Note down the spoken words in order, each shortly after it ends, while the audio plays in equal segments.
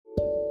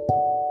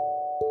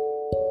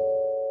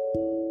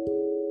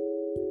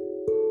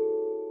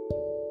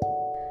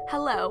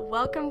Hello,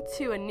 welcome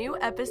to a new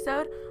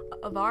episode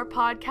of our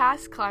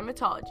podcast,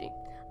 Climatology.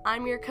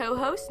 I'm your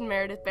co-host,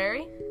 Meredith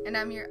Berry. And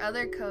I'm your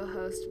other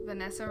co-host,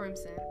 Vanessa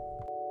Rimson.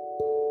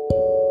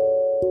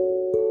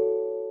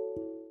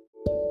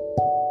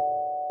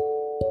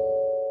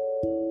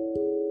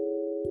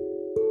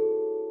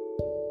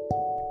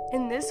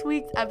 In this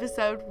week's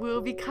episode,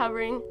 we'll be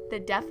covering the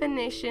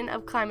definition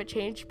of climate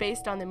change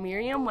based on the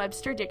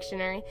Merriam-Webster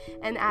dictionary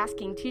and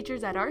asking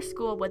teachers at our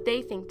school what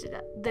they think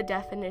the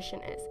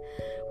definition is.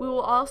 We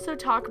will also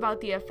talk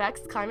about the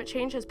effects climate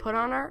change has put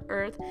on our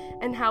Earth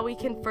and how we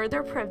can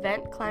further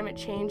prevent climate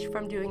change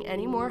from doing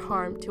any more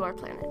harm to our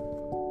planet.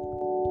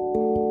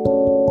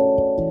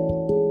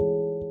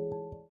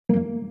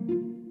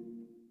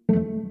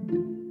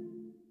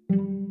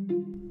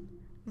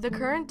 The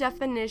current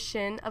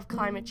definition of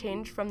climate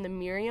change from the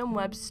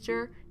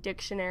Merriam-Webster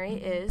dictionary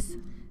is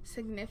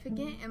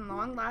significant and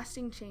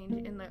long-lasting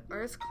change in the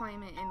Earth's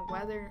climate and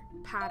weather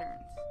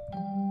patterns.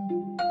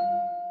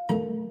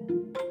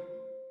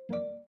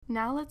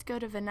 Now let's go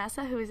to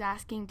Vanessa, who is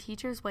asking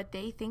teachers what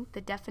they think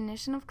the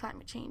definition of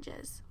climate change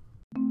is.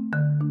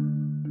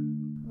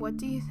 What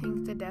do you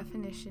think the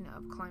definition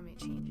of climate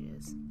change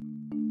is?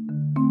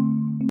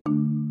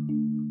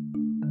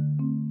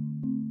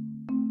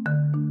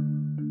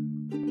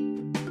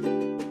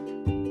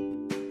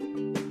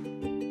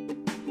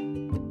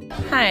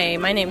 Hi,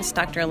 my name is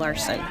Dr.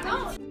 Larson.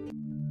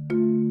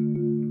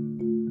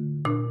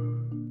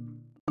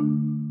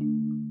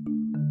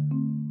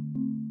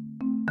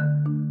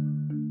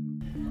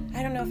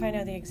 I don't know if I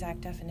know the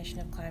exact definition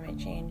of climate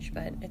change,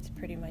 but it's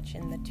pretty much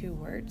in the two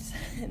words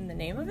in the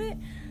name of it.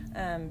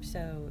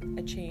 So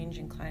a change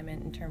in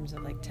climate in terms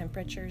of like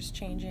temperatures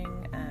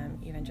changing,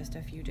 even just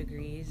a few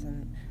degrees,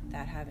 and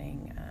that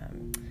having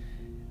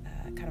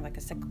kind of like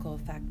a cyclical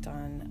effect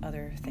on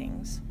other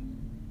things.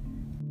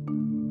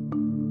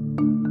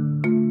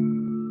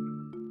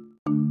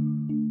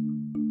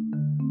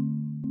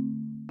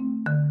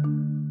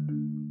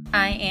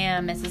 I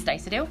am Mrs.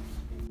 Dysadu.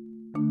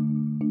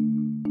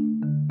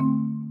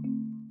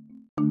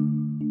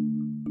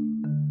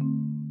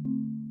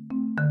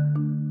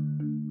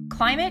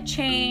 Climate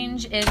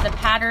change is the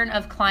pattern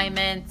of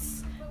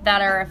climates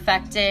that are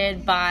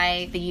affected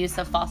by the use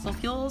of fossil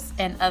fuels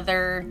and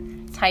other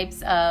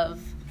types of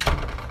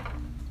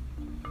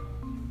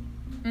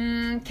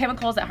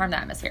chemicals that harm the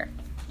atmosphere.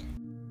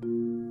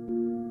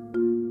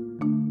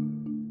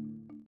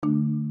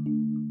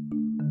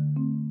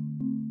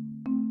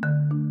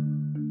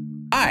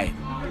 Hi,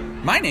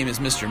 my name is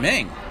Mr.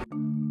 Ming.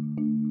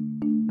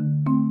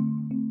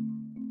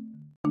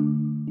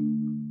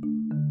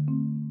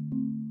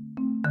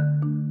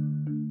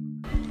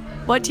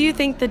 What do you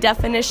think the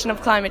definition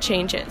of climate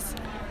change is?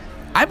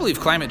 I believe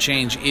climate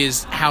change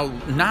is how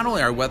not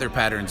only our weather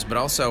patterns, but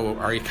also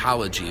our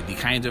ecology, the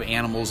kinds of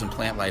animals and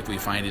plant life we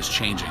find is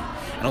changing.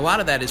 And a lot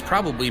of that is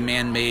probably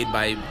man-made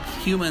by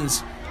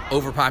humans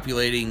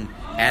overpopulating,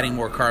 adding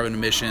more carbon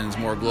emissions,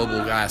 more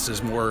global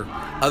gases, more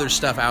other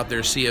stuff out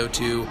there,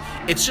 CO2.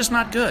 It's just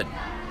not good.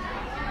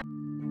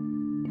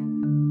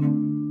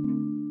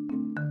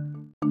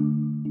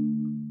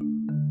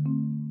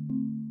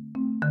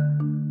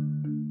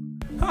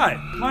 Hi,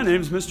 my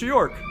name's Mr.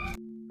 York.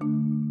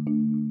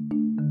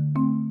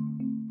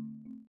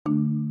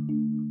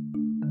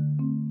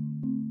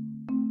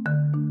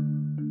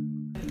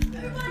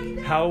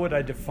 How would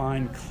I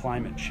define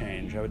climate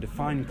change? I would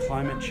define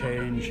climate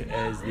change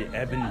as the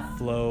ebb and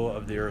flow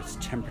of the Earth's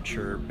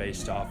temperature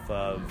based off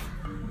of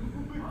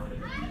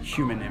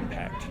human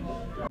impact.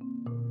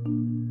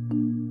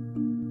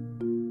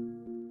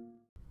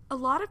 A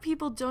lot of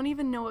people don't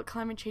even know what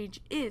climate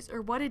change is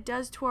or what it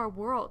does to our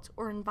world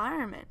or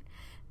environment.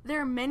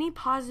 There are many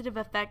positive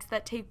effects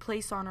that take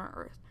place on our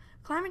Earth.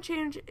 Climate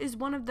change is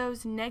one of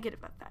those negative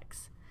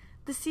effects.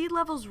 The sea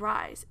levels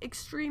rise,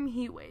 extreme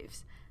heat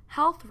waves,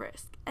 health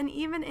risk, and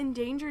even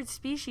endangered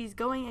species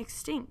going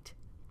extinct.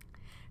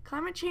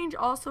 Climate change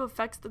also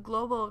affects the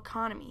global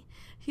economy.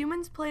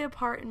 Humans play a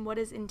part in what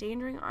is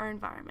endangering our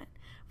environment.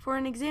 For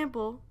an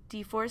example,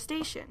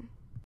 deforestation.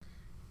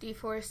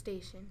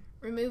 Deforestation,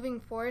 removing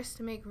forests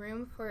to make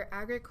room for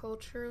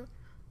agriculture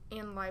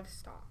and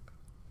livestock.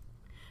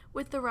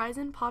 With the rise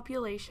in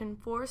population,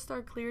 forests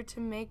are cleared to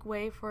make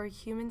way for a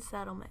human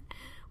settlement.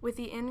 With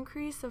the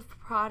increase of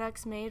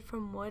products made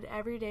from wood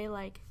every day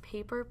like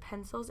paper,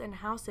 pencils, and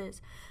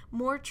houses,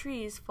 more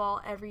trees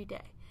fall every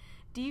day,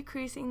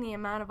 decreasing the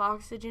amount of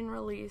oxygen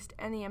released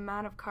and the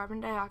amount of carbon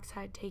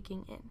dioxide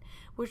taken in,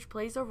 which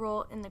plays a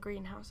role in the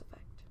greenhouse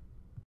effect.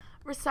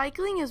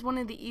 Recycling is one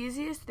of the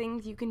easiest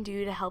things you can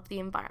do to help the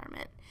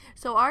environment.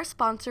 So our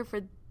sponsor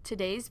for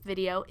today's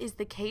video is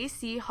the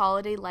KC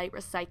Holiday Light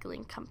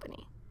Recycling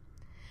Company.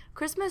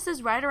 Christmas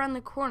is right around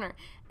the corner,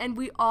 and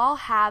we all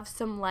have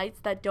some lights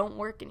that don't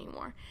work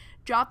anymore.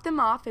 Drop them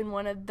off in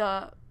one of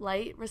the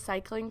light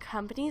recycling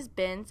company's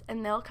bins,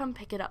 and they'll come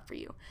pick it up for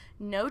you.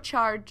 No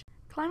charge.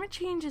 Climate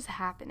change is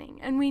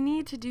happening, and we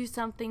need to do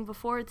something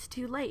before it's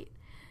too late.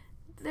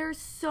 There are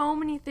so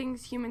many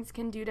things humans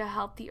can do to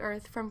help the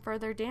Earth from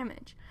further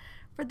damage.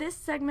 For this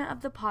segment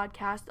of the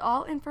podcast,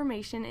 all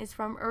information is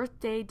from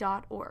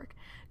earthday.org.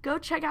 Go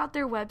check out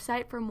their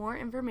website for more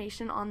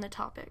information on the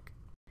topic.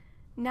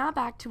 Now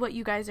back to what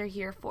you guys are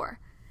here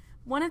for.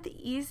 One of the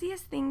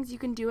easiest things you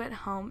can do at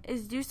home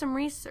is do some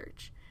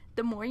research.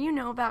 The more you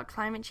know about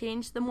climate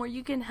change, the more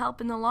you can help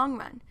in the long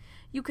run.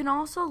 You can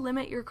also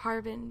limit your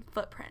carbon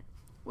footprint,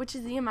 which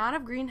is the amount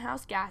of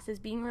greenhouse gases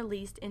being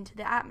released into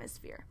the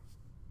atmosphere.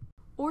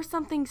 Or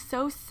something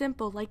so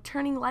simple like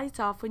turning lights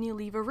off when you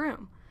leave a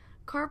room.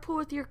 Carpool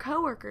with your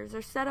coworkers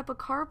or set up a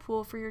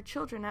carpool for your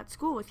children at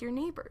school with your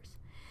neighbors.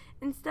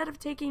 Instead of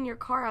taking your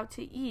car out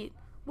to eat,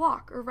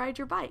 walk or ride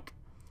your bike.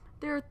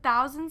 There are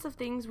thousands of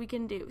things we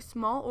can do,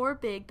 small or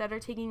big, that are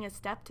taking a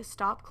step to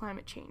stop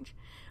climate change.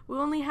 We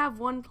only have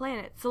one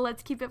planet, so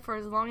let's keep it for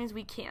as long as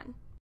we can.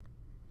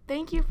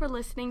 Thank you for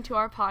listening to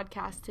our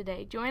podcast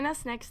today. Join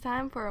us next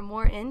time for a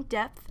more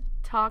in-depth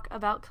talk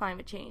about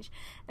climate change.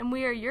 And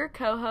we are your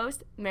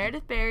co-hosts,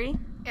 Meredith Berry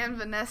And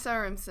Vanessa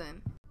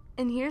Rimson.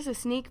 And here's a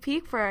sneak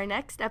peek for our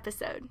next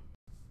episode.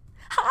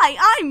 Hi,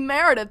 I'm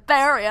Meredith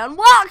Berry, and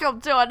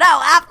welcome to a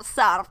new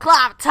episode of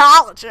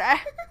Climatology.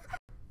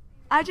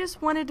 I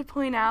just wanted to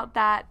point out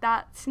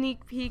that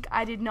sneak peek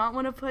I did not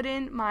want to put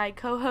in. My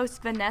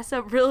co-host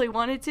Vanessa really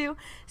wanted to,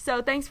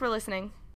 so thanks for listening.